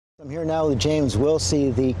I'm here now with James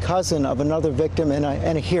Wilsey, the cousin of another victim and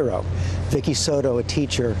a hero, Vicky Soto, a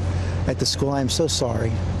teacher at the school. I'm so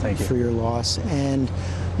sorry for your loss. And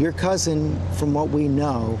your cousin, from what we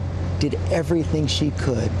know, did everything she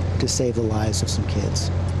could to save the lives of some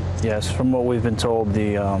kids. Yes, from what we've been told,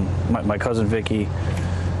 my cousin Vicky,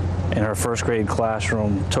 in her first grade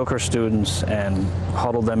classroom, took her students and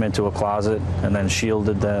huddled them into a closet and then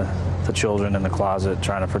shielded the children in the closet,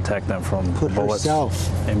 trying to protect them from bullets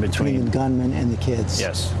in between the gunman and the kids.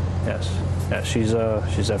 Yes, yes, yeah. She's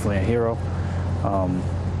definitely a hero.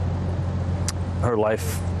 Her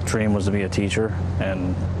life dream was to be a teacher,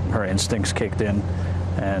 and her instincts kicked in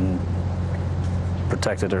and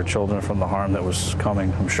protected her children from the harm that was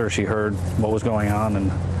coming. I'm sure she heard what was going on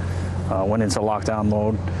and went into lockdown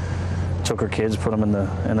mode. Took her kids, put them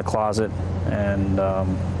in the closet, and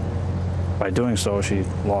by doing so, she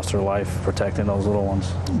lost her life protecting those little ones.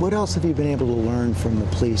 What else have you been able to learn from the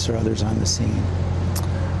police or others on the scene?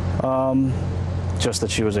 Just that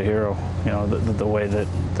she was a hero. You know, the way that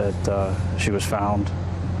she was found,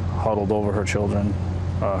 huddled over her children,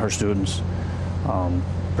 her students,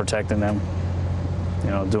 protecting them. You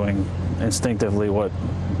know, doing instinctively what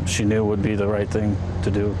she knew would be the right thing to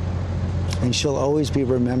do. And she'll always be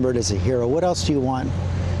remembered as a hero. What else do you want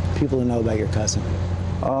people to know about your cousin?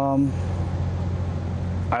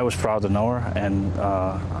 I was proud to know her, and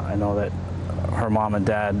I know that her mom and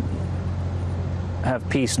dad have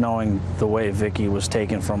peace knowing the way Vicky was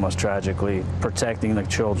taken from us tragically, protecting the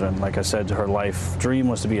children. Like I said, her life dream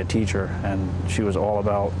was to be a teacher, and she was all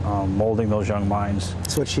about molding those young minds.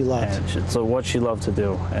 It's what she loved. So what she loved to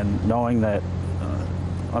do, and knowing that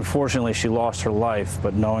unfortunately she lost her life,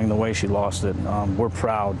 but knowing the way she lost it, we're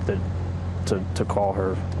proud to call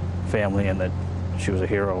her family and that she was a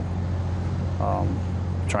hero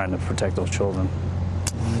trying to protect those children.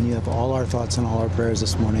 And you have all our thoughts and all our prayers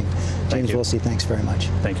this morning. James Wilsey, thanks very much.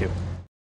 Thank you.